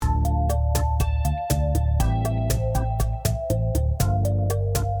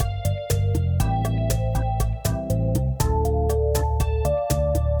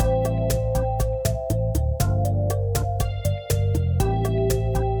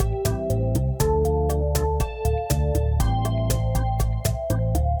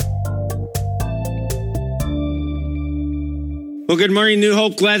Well, good morning, New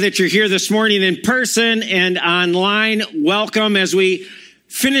Hope. Glad that you're here this morning in person and online. Welcome as we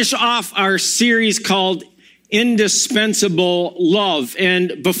finish off our series called Indispensable Love.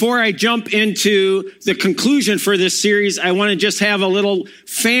 And before I jump into the conclusion for this series, I want to just have a little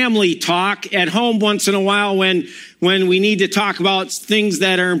family talk at home once in a while when we need to talk about things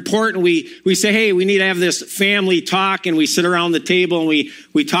that are important. We say, hey, we need to have this family talk, and we sit around the table and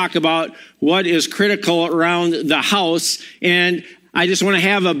we talk about what is critical around the house. And I just want to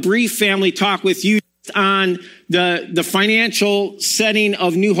have a brief family talk with you on the financial setting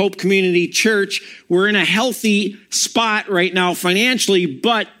of New Hope Community Church. We're in a healthy spot right now financially,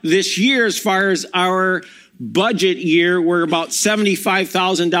 but this year, as far as our budget year, we're about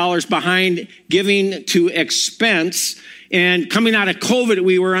 $75,000 behind giving to expense. And coming out of COVID,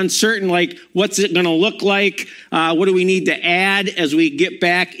 we were uncertain, like, what's it going to look like? What do we need to add as we get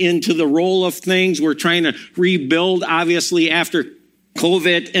back into the roll of things? We're trying to rebuild, obviously, after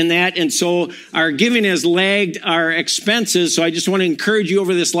COVID and that. And so our giving has lagged our expenses. So I just want to encourage you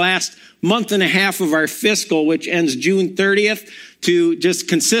over this last month and a half of our fiscal, which ends June 30th, to just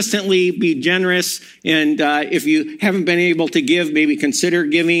consistently be generous. And if you haven't been able to give, maybe consider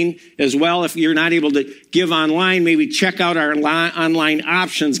giving as well. If you're not able to give online, maybe check out our online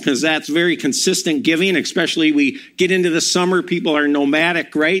options, because that's very consistent giving, especially we get into the summer. People are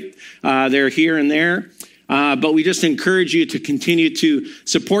nomadic, right? They're here and there. But we just encourage you to continue to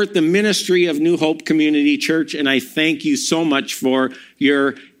support the ministry of New Hope Community Church. And I thank you so much for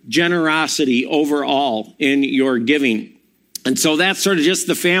your generosity overall in your giving. And so that's sort of just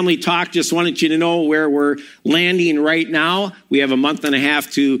the family talk. Just wanted you to know where we're landing right now. We have a month and a half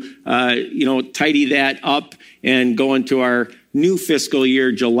to, tidy that up and go into our new fiscal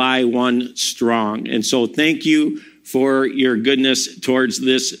year, July 1 strong. And so thank you for your goodness towards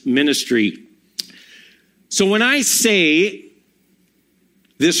this ministry. So when I say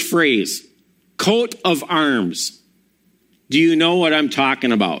this phrase, coat of arms, do you know what I'm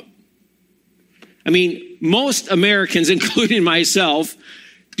talking about? I mean, most Americans, including myself,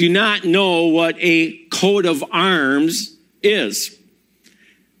 do not know what a coat of arms is.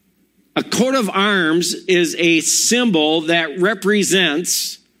 A coat of arms is a symbol that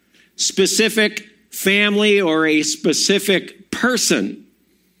represents specific family or a specific person.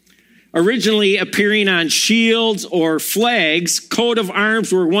 Originally appearing on shields or flags, coat of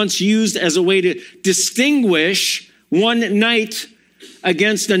arms were once used as a way to distinguish one knight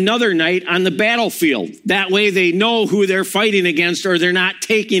against another knight on the battlefield. That way they know who they're fighting against, or they're not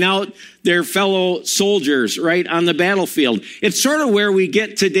taking out their fellow soldiers, right, on the battlefield. It's sort of where we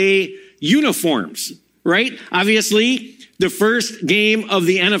get today uniforms, right? Obviously, the first game of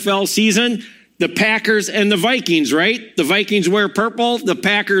the NFL season, the Packers and the Vikings, right? The Vikings wear purple, the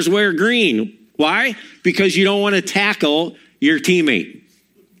Packers wear green. Why? Because you don't want to tackle your teammate.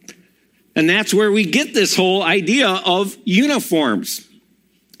 And that's where we get this whole idea of uniforms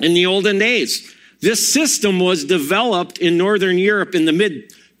in the olden days. This system was developed in Northern Europe in the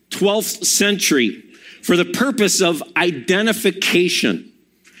mid-12th century for the purpose of identification,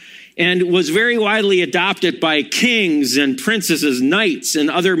 and was very widely adopted by kings and princesses, knights, and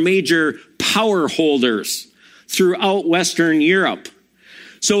other major power holders throughout Western Europe.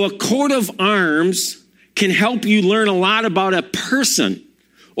 So a coat of arms can help you learn a lot about a person,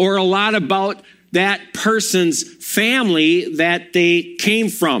 or a lot about that person's family that they came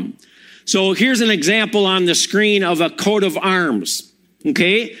from. So here's an example on the screen of a coat of arms,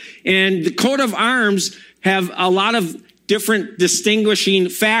 okay? And the coat of arms have a lot of different distinguishing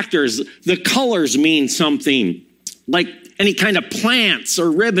factors. The colors mean something, like any kind of plants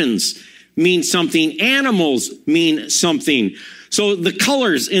or ribbons mean something. Animals mean something. So the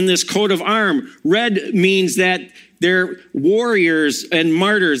colors in this coat of arm, red means that they're warriors and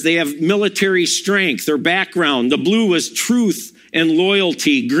martyrs. They have military strength or background. The blue was truth and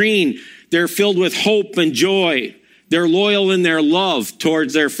loyalty. Green, they're filled with hope and joy. They're loyal in their love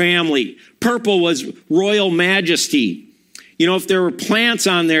towards their family. Purple was royal majesty. You know, if there were plants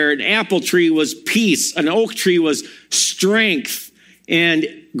on there, an apple tree was peace. An oak tree was strength and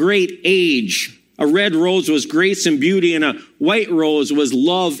great age. A red rose was grace and beauty, and a white rose was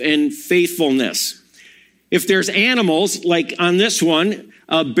love and faithfulness. If there's animals, like on this one,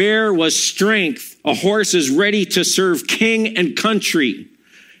 a bear was strength. A horse is ready to serve king and country.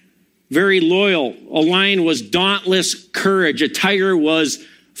 Very loyal. A lion was dauntless courage. A tiger was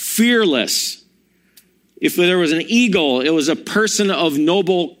fearless. If there was an eagle, it was a person of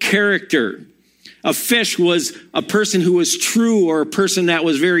noble character. A fish was a person who was true, or a person that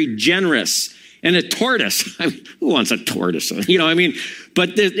was very generous. And a tortoise, I mean, who wants a tortoise?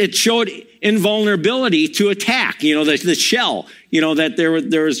 But it showed invulnerability to attack. The shell that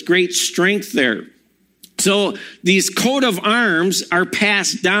there was great strength there. So these coat of arms are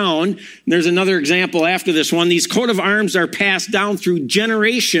passed down. There's another example after this one. These coat of arms are passed down through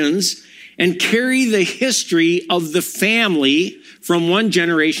generations and carry the history of the family from one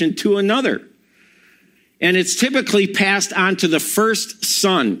generation to another. And it's typically passed on to the first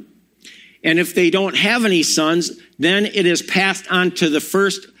son. And if they don't have any sons, then it is passed on to the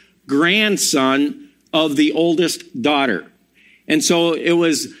first grandson of the oldest daughter. And so it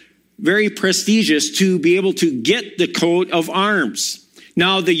was very prestigious to be able to get the coat of arms.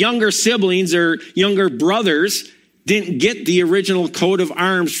 Now, the younger siblings or younger brothers didn't get the original coat of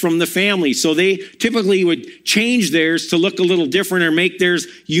arms from the family. So they typically would change theirs to look a little different or make theirs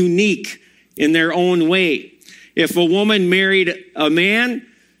unique in their own way. If a woman married a man,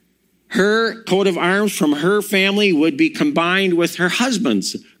 her coat of arms from her family would be combined with her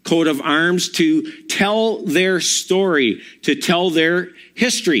husband's coat of arms to tell their story, to tell their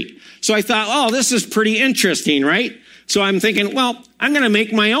history. So I thought, oh, this is pretty interesting, right? So I'm thinking, well, I'm going to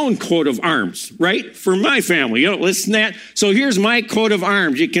make my own coat of arms, right? For my family, listen to that. So here's my coat of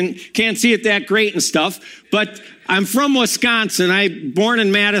arms. You can't see it that great and stuff, but I'm from Wisconsin. I born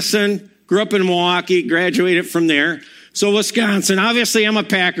in Madison, grew up in Milwaukee, graduated from there. So Wisconsin, obviously I'm a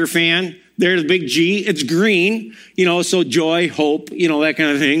Packer fan. There's the big G. It's green, so joy, hope, that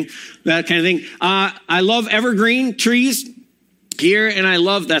kind of thing. I love evergreen trees here, and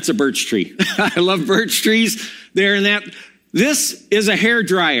that's a birch tree. I love birch trees there and that. This is a hair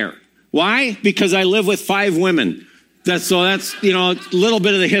dryer. Why? Because I live with 5 women. That's a little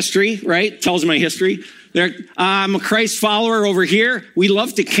bit of the history, right? Tells my history. I'm a Christ follower over here. We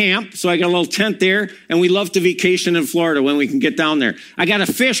love to camp, so I got a little tent there, and we love to vacation in Florida when we can get down there. I got to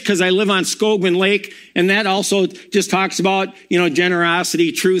fish because I live on Skogman Lake, and that also just talks about,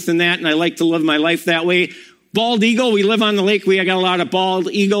 generosity, truth, and that, and I like to live my life that way. Bald eagle, we live on the lake. I got a lot of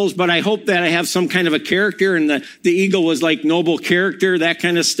bald eagles, but I hope that I have some kind of a character, and the eagle was like noble character, that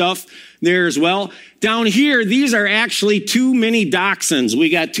kind of stuff there as well. Down here, these are actually 2 mini dachshunds. We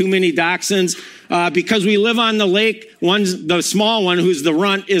got 2 mini dachshunds because we live on the lake. The small one, who's the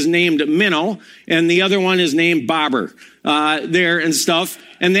runt, is named Minnow, and the other one is named Bobber there and stuff.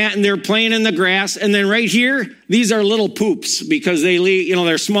 And they're playing in the grass. And then right here, these are little poops because they leave,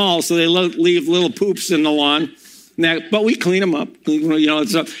 they're small, so they leave little poops in the lawn. But we clean them up,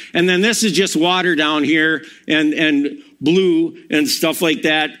 and then this is just water down here and blue and stuff like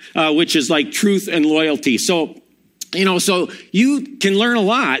that, which is like truth and loyalty. So you can learn a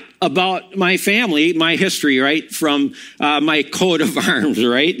lot about my family, my history, right, from my coat of arms,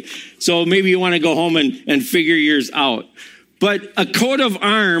 right? So maybe you want to go home and figure yours out. But a coat of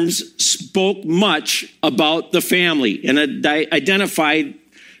arms spoke much about the family and identified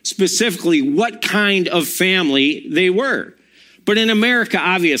specifically what kind of family they were. But in America,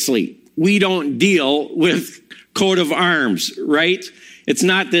 obviously, we don't deal with coat of arms, right? It's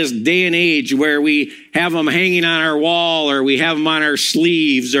not this day and age where we have them hanging on our wall or we have them on our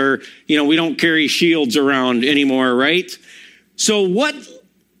sleeves or, we don't carry shields around anymore, right? So what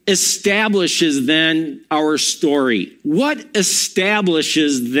establishes then our story? What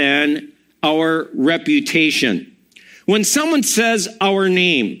establishes then our reputation? When someone says our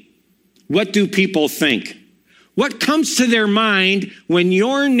name, what do people think? What comes to their mind when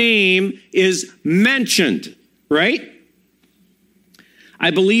your name is mentioned, right? I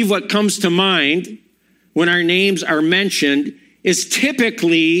believe what comes to mind when our names are mentioned is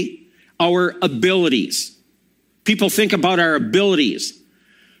typically our abilities. People think about our abilities.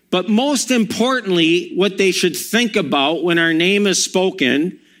 But most importantly, what they should think about when our name is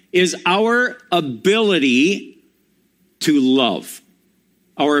spoken is our ability to love.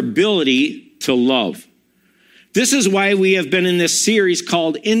 Our ability to love. This is why we have been in this series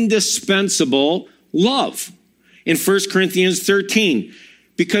called Indispensable Love in 1 Corinthians 13.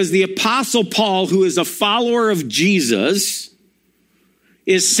 Because the Apostle Paul, who is a follower of Jesus,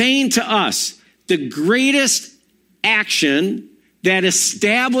 is saying to us, the greatest action that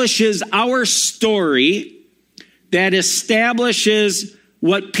establishes our story, that establishes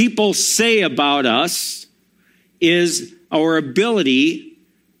what people say about us, is our ability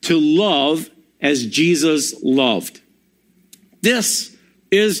to love as Jesus loved. This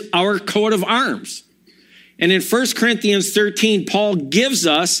is our coat of arms. And in 1 Corinthians 13, Paul gives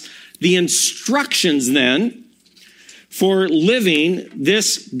us the instructions then for living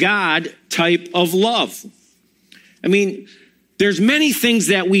this God type of love. I mean, there's many things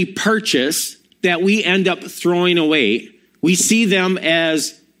that we purchase that we end up throwing away. We see them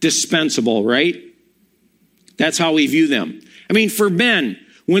as dispensable, right? That's how we view them. I mean, for men,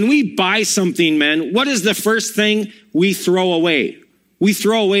 When we buy something, men, what is the first thing we throw away? We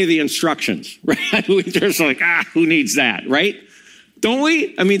throw away the instructions, right? We're just like, who needs that, right? Don't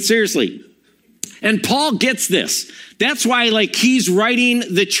we? I mean, seriously. And Paul gets this. That's why, he's writing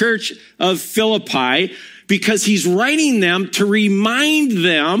the church of Philippi, because he's writing them to remind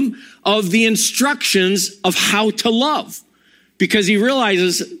them of the instructions of how to love. Because he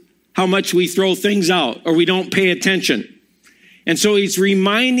realizes how much we throw things out or we don't pay attention. And so he's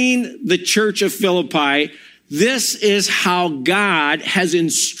reminding the church of Philippi, this is how God has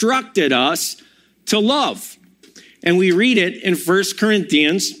instructed us to love. And we read it in 1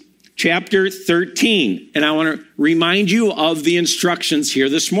 Corinthians chapter 13. And I want to remind you of the instructions here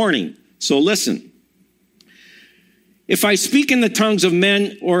this morning. So listen. If I speak in the tongues of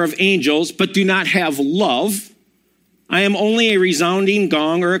men or of angels, but do not have love, I am only a resounding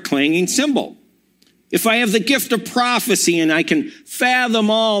gong or a clanging cymbal. If I have the gift of prophecy and I can fathom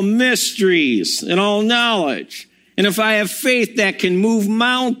all mysteries and all knowledge, and if I have faith that can move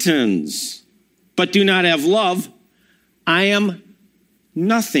mountains, but do not have love, I am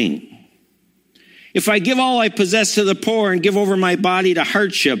nothing. If I give all I possess to the poor and give over my body to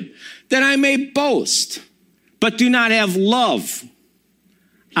hardship, then I may boast, but do not have love,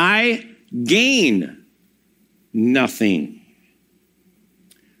 I gain nothing.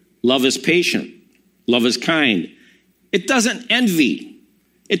 Love is patient. Love is kind. It doesn't envy.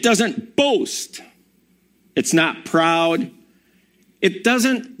 It doesn't boast. It's not proud. It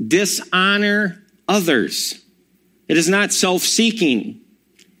doesn't dishonor others. It is not self-seeking.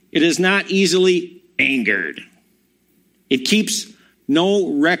 It is not easily angered. It keeps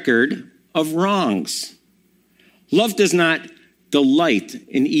no record of wrongs. Love does not delight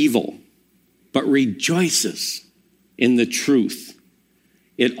in evil, but rejoices in the truth.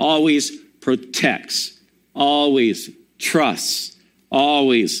 It always protects, always trusts,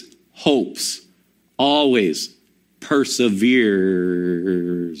 always hopes, always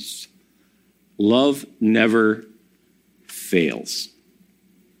perseveres. Love never fails.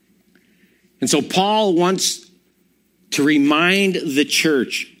 And so Paul wants to remind the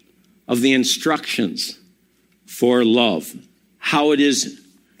church of the instructions for love, how it is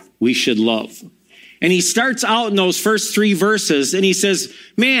we should love. And he starts out in those first 3 verses and he says,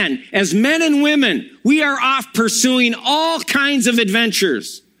 man, as men and women, we are off pursuing all kinds of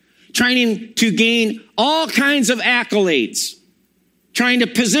adventures, trying to gain all kinds of accolades, trying to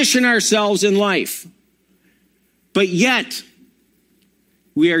position ourselves in life. But yet,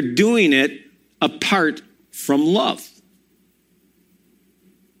 we are doing it apart from love.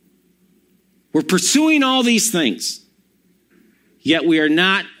 We're pursuing all these things, yet we are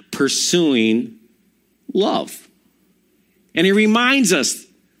not pursuing love. And he reminds us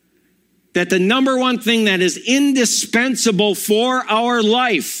that the number one thing that is indispensable for our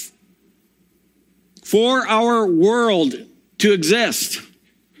life, for our world to exist,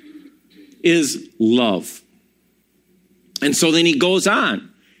 is love. And so then he goes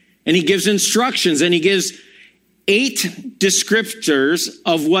on and he gives instructions and he gives 8 descriptors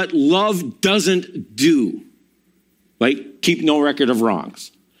of what love doesn't do. Like, keep no record of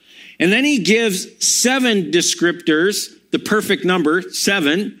wrongs. And then he gives 7 descriptors, the perfect number,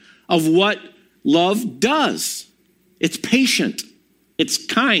 7, of what love does. It's patient. It's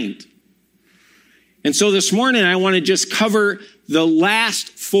kind. And so this morning, I want to just cover the last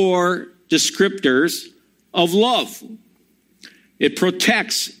 4 descriptors of love. It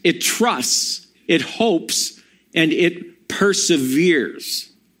protects, it trusts, it hopes, and it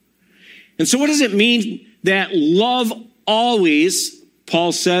perseveres. And so what does it mean that love always,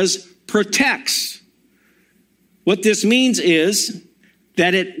 Paul says, protects? What this means is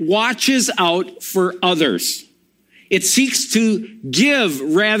that it watches out for others. It seeks to give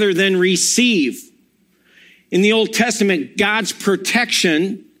rather than receive. In the Old Testament, God's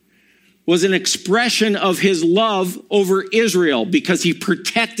protection was an expression of his love over Israel because he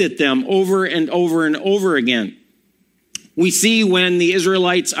protected them over and over and over again. We see when the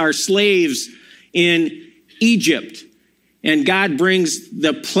Israelites are slaves in Egypt and God brings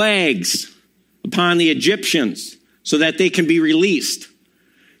the plagues upon the Egyptians so that they can be released.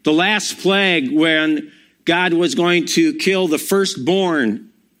 The last plague, when God was going to kill the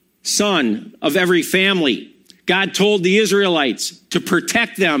firstborn son of every family, God told the Israelites to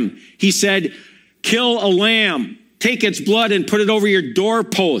protect them. He said, kill a lamb, take its blood and put it over your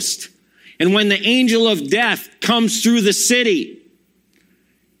doorpost. And when the angel of death comes through the city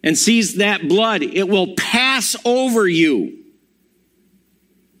and sees that blood, it will pass over you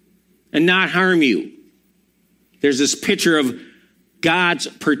and not harm you. There's this picture of God's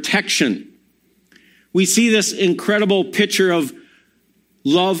protection. We see this incredible picture of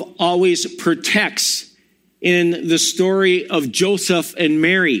love always protects in the story of Joseph and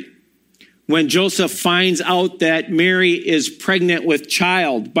Mary. When Joseph finds out that Mary is pregnant with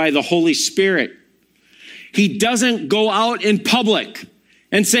child by the Holy Spirit, he doesn't go out in public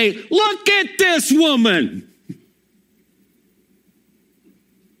and say, "Look at this woman."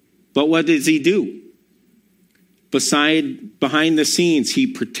 But what does he do? Behind the scenes, he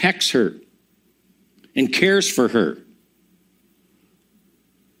protects her and cares for her.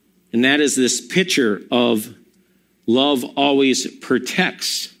 And that is this picture of love always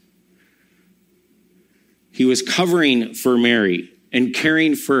protects. He was covering for Mary and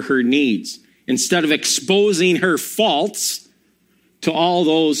caring for her needs instead of exposing her faults to all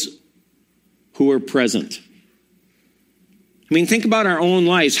those who were present. I mean, think about our own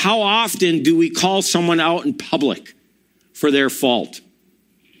lives. How often do we call someone out in public for their fault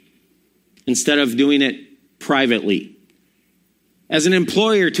instead of doing it privately? As an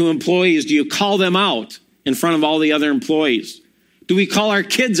employer to employees, do you call them out in front of all the other employees? Do we call our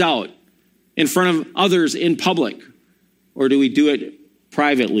kids out in front of others in public? Or do we do it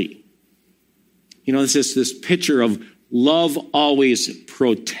privately? You know, it's just this picture of love always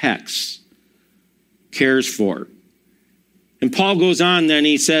protects, cares for. And Paul goes on then,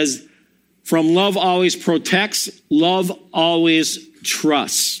 he says, from love always protects, love always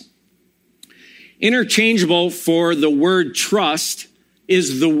trusts. Interchangeable for the word trust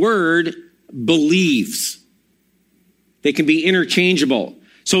is the word believes. They can be interchangeable.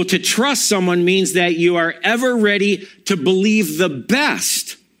 So to trust someone means that you are ever ready to believe the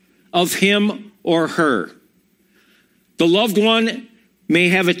best of him or her. The loved one may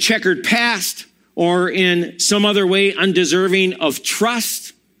have a checkered past or in some other way undeserving of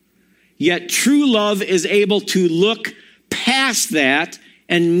trust, yet true love is able to look past that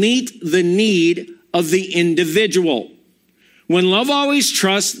and meet the need of the individual. When love always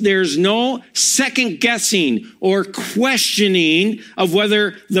trusts, there's no second guessing or questioning of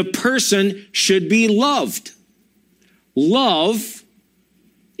whether the person should be loved. Love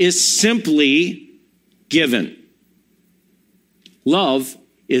is simply given. Love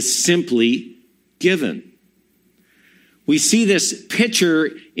is simply given. We see this picture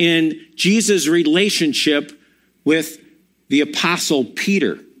in Jesus' relationship with the Apostle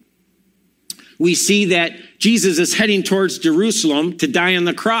Peter. We see that Jesus is heading towards Jerusalem to die on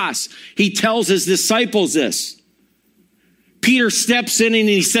the cross. He tells his disciples this. Peter steps in and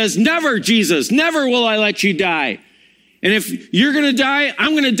he says, "Never, Jesus, never will I let you die. And if you're going to die,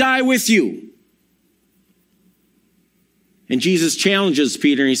 I'm going to die with you." And Jesus challenges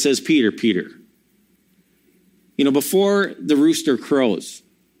Peter and he says, Peter, you know, before the rooster crows,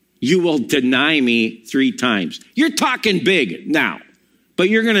 you will deny me 3 times. You're talking big now, but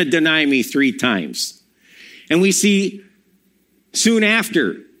you're going to deny me 3 times. And we see soon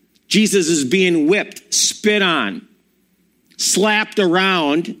after, Jesus is being whipped, spit on, slapped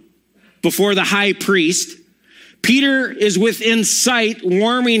around before the high priest. Peter is within sight,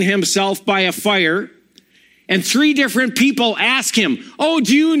 warming himself by a fire. And 3 different people ask him, "Oh,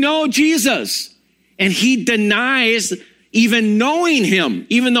 do you know Jesus?" And he denies even knowing him,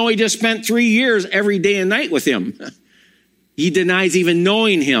 even though he just spent 3 years every day and night with him. He denies even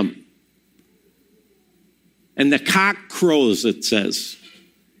knowing him. And the cock crows, it says.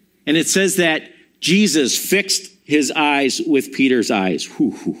 And it says that Jesus fixed his eyes with Peter's eyes.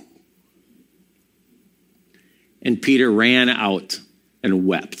 And Peter ran out and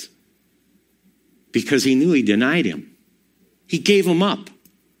wept because he knew he denied him. He gave him up.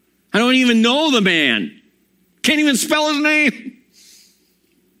 I don't even know the man. Can't even spell his name.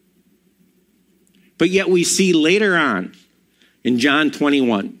 But yet we see later on in John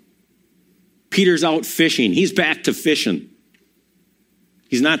 21, Peter's out fishing. He's back to fishing.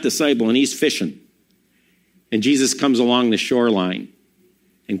 He's not discipling, he's fishing. And Jesus comes along the shoreline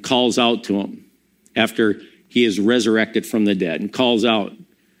and calls out to him after he is resurrected from the dead, and calls out,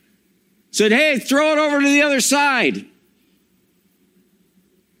 said, "Hey, throw it over to the other side."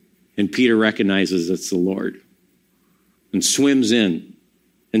 And Peter recognizes it's the Lord and swims in,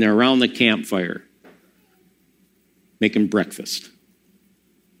 and they're around the campfire making breakfast.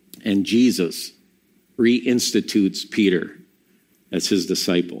 And Jesus reinstitutes Peter as his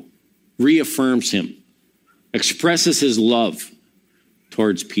disciple, reaffirms him, expresses his love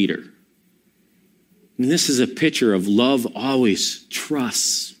towards Peter. And this is a picture of love always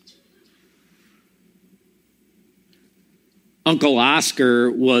trusts. Uncle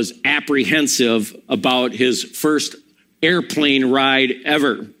Oscar was apprehensive about his first airplane ride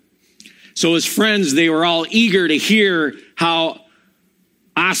ever. So his friends, they were all eager to hear how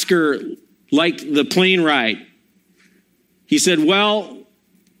Oscar liked the plane ride. He said, "Well,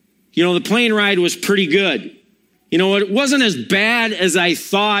 The plane ride was pretty good. It wasn't as bad as I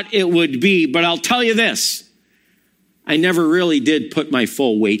thought it would be, but I'll tell you this. I never really did put my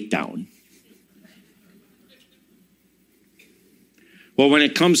full weight down. Well, when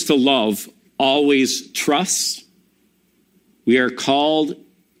it comes to love, always trust. We are called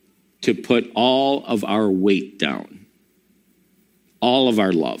to put all of our weight down. All of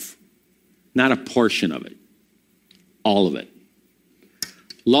our love. Not a portion of it. All of it.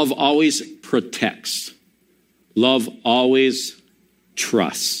 Love always protects. Love always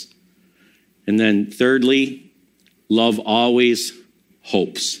trusts. And then thirdly, love always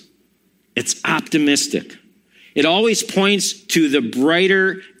hopes. It's optimistic. It always points to the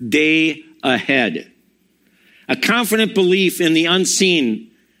brighter day ahead. A confident belief in the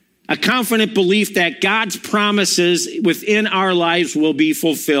unseen. A confident belief that God's promises within our lives will be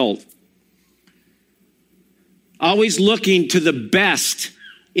fulfilled. Always looking to the best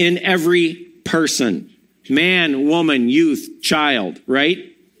in every person. Man, woman, youth, child, right?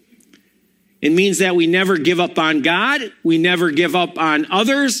 It means that we never give up on God. We never give up on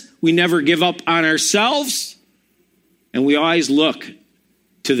others. We never give up on ourselves. And we always look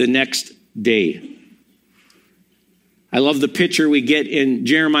to the next day. I love the picture we get in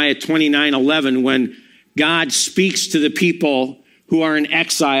Jeremiah 29:11 when God speaks to the people who are in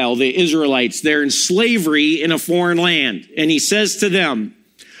exile, the Israelites. They're in slavery in a foreign land. And he says to them,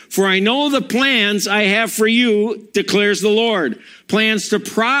 "For I know the plans I have for you, declares the Lord. Plans to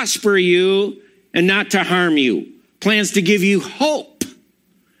prosper you and not to harm you. Plans to give you hope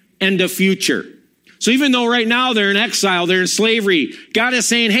and a future." So even though right now they're in exile, they're in slavery, God is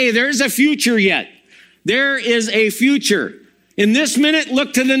saying, hey, there's a future yet. There is a future. In this minute,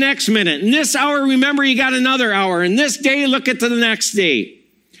 look to the next minute. In this hour, remember you got another hour. In this day, look at to the next day.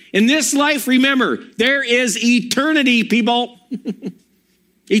 In this life, remember, there is eternity, people.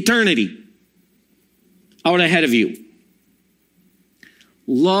 Eternity out ahead of you.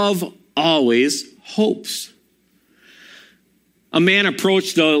 Love always hopes. A man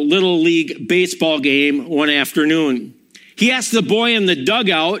approached a little league baseball game one afternoon. He asked the boy in the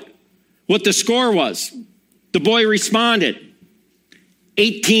dugout what the score was. The boy responded,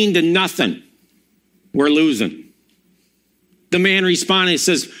 18-0. We're losing. The man responded and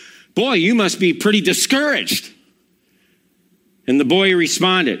says, boy, you must be pretty discouraged. And the boy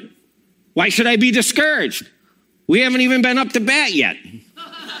responded, why should I be discouraged? We haven't even been up to bat yet.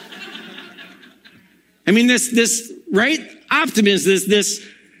 I mean, this right? Optimism, this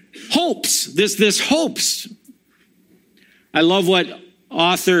hopes. I love what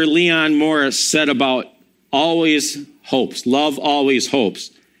author Leon Morris said about always hopes. Love always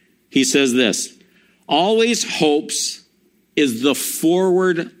hopes. He says this, always hopes is the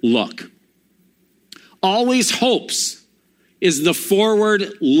forward look. Always hopes is the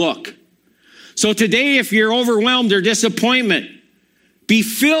forward look. So today, if you're overwhelmed or disappointment, be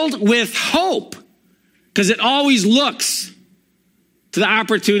filled with hope, because it always looks to the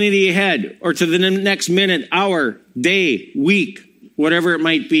opportunity ahead or to the next minute, hour, day, week, whatever it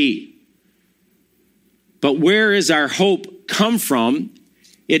might be. But where is our hope come from?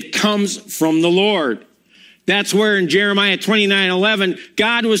 It comes from the Lord. That's where in Jeremiah 29:11,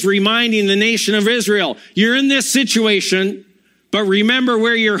 God was reminding the nation of Israel, you're in this situation, but remember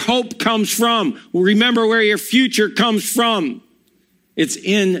where your hope comes from. Remember where your future comes from. It's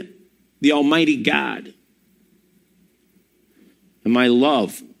in the Almighty God. And my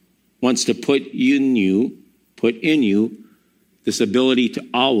love wants to put in you this ability to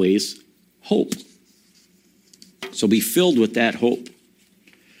always hope. So be filled with that hope.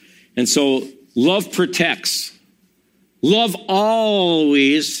 And so love protects. Love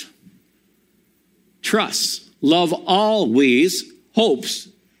always trusts. Love always hopes.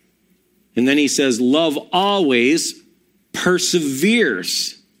 And then he says, love always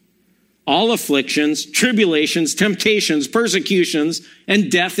perseveres. All afflictions, tribulations, temptations, persecutions,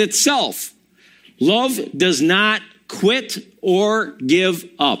 and death itself. Love does not quit or give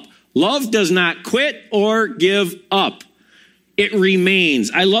up. Love does not quit or give up. It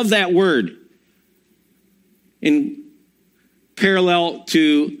remains. I love that word. In parallel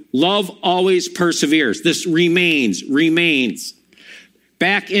to love always perseveres. This remains.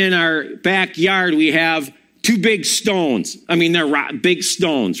 Back in our backyard, we have two big stones. I mean, they're big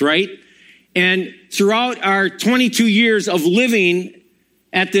stones, right? And throughout our 22 years of living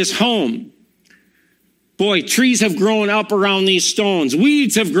at this home, boy, trees have grown up around these stones.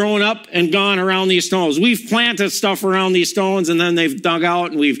 Weeds have grown up and gone around these stones. We've planted stuff around these stones and then they've dug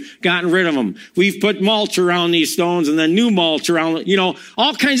out and we've gotten rid of them. We've put mulch around these stones and then new mulch around,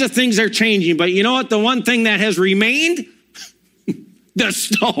 all kinds of things are changing. But you know what? The one thing that has remained, the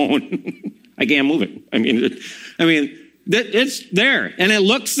stone. I can't move it. I mean, it's there, and it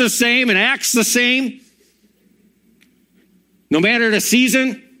looks the same and acts the same. No matter the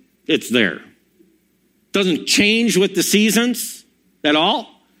season, it's there. Doesn't change with the seasons at all.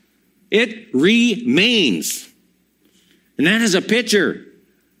 It remains. And that is a picture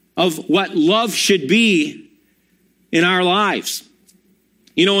of what love should be in our lives.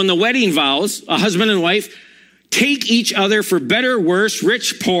 You know, in the wedding vows, a husband and wife take each other for better, worse,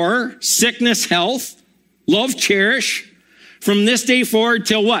 rich, poor, sickness, health, love, cherish, from this day forward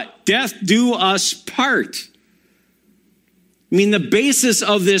till what? Death do us part. I mean, the basis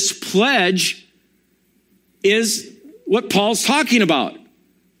of this pledge is what Paul's talking about.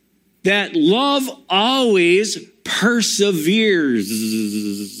 That love always perseveres,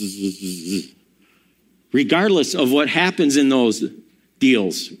 regardless of what happens in those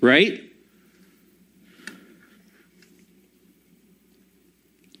deals, right?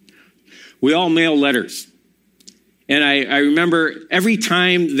 We all mail letters. And I remember every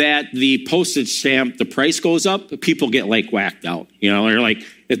time that the postage stamp, the price goes up, people get like whacked out. You know, they're like,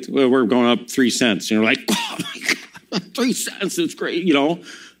 we're going up 3 cents. And you're like, oh my God, 3 cents, it's great. You know,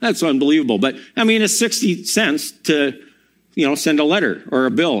 that's unbelievable. But I mean, it's 60 cents to, you know, send a letter or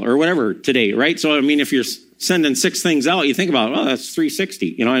a bill or whatever today, right? So, I mean, if you're sending 6 things out, you think about, oh, that's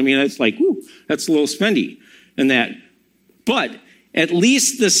 $3.60. You know what I mean? It's like, whoo, that's a little spendy and that. But at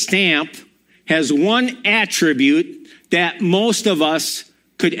least the stamp has one attribute that most of us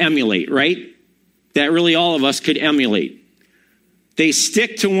could emulate, right? That really all of us could emulate. They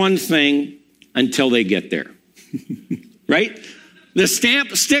stick to one thing until they get there, right? The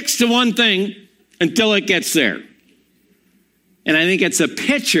stamp sticks to one thing until it gets there. And I think it's a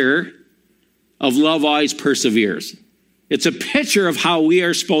picture of love always perseveres. It's a picture of how we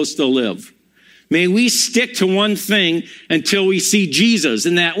are supposed to live. May we stick to one thing until we see Jesus.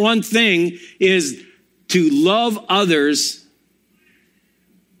 And that one thing is to love others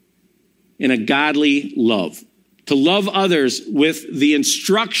in a godly love. To love others with the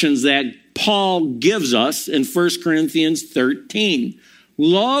instructions that Paul gives us in 1 Corinthians 13.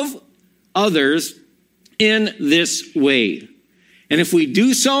 Love others in this way. And if we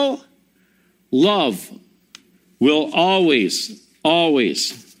do so, love will always,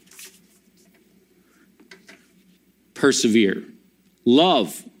 always persevere.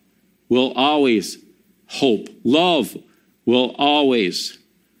 Love will always hope. Love will always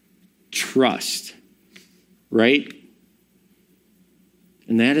trust. Right?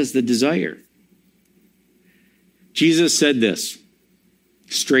 And that is the desire. Jesus said this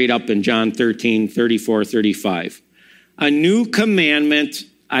straight up in John 13, 34, 35. A new commandment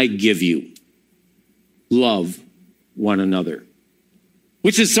I give you. Love one another.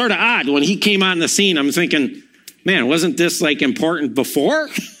 Which is sort of odd. When he came on the scene, I'm thinking, man, wasn't this like important before?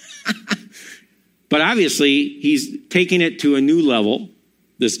 But obviously, he's taking it to a new level,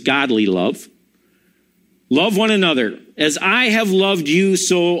 this godly love. Love one another. As I have loved you,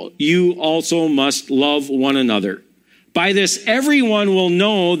 so you also must love one another. By this, everyone will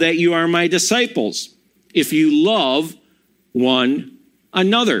know that you are my disciples, if you love one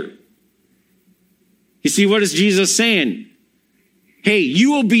another. You see, what is Jesus saying? Hey,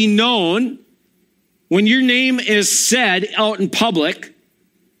 you will be known when your name is said out in public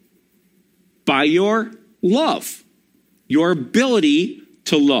by your love, your ability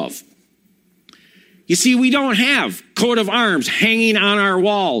to love. You see, we don't have coat of arms hanging on our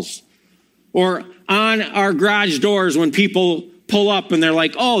walls or on our garage doors when people pull up and they're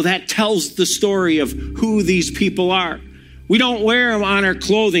like, oh, that tells the story of who these people are. We don't wear them on our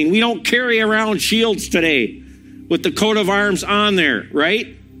clothing. We don't carry around shields today with the coat of arms on there,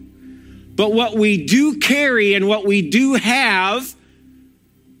 right? But what we do carry and what we do have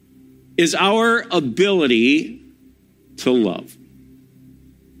is our ability to love.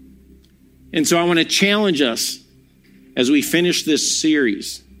 And so I want to challenge us as we finish this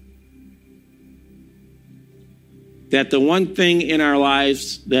series that the one thing in our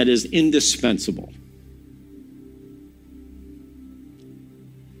lives that is indispensable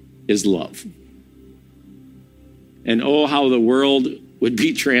is love. And oh, how the world would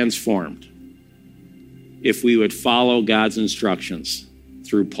be transformed if we would follow God's instructions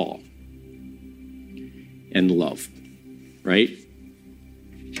through Paul and love, right?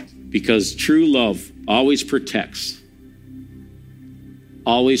 Because true love always protects,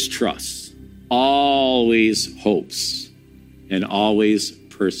 always trusts, always hopes, and always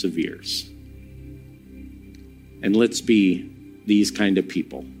perseveres. And let's be these kind of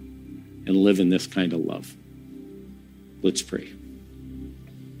people and live in this kind of love. Let's pray.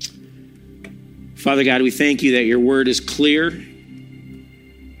 Father God, we thank you that your word is clear,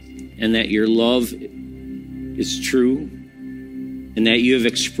 and that your love is true, and that you have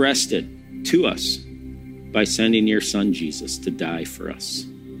expressed it to us by sending your son Jesus to die for us.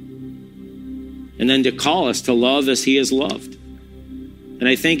 And then to call us to love as he is loved. And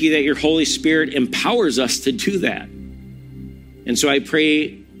I thank you that your Holy Spirit empowers us to do that. And so I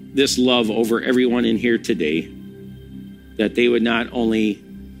pray this love over everyone in here today, that they would not only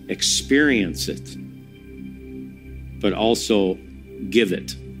experience it, but also give it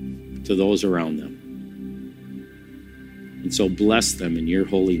to those around them. And so bless them in your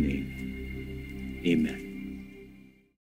holy name. Amen.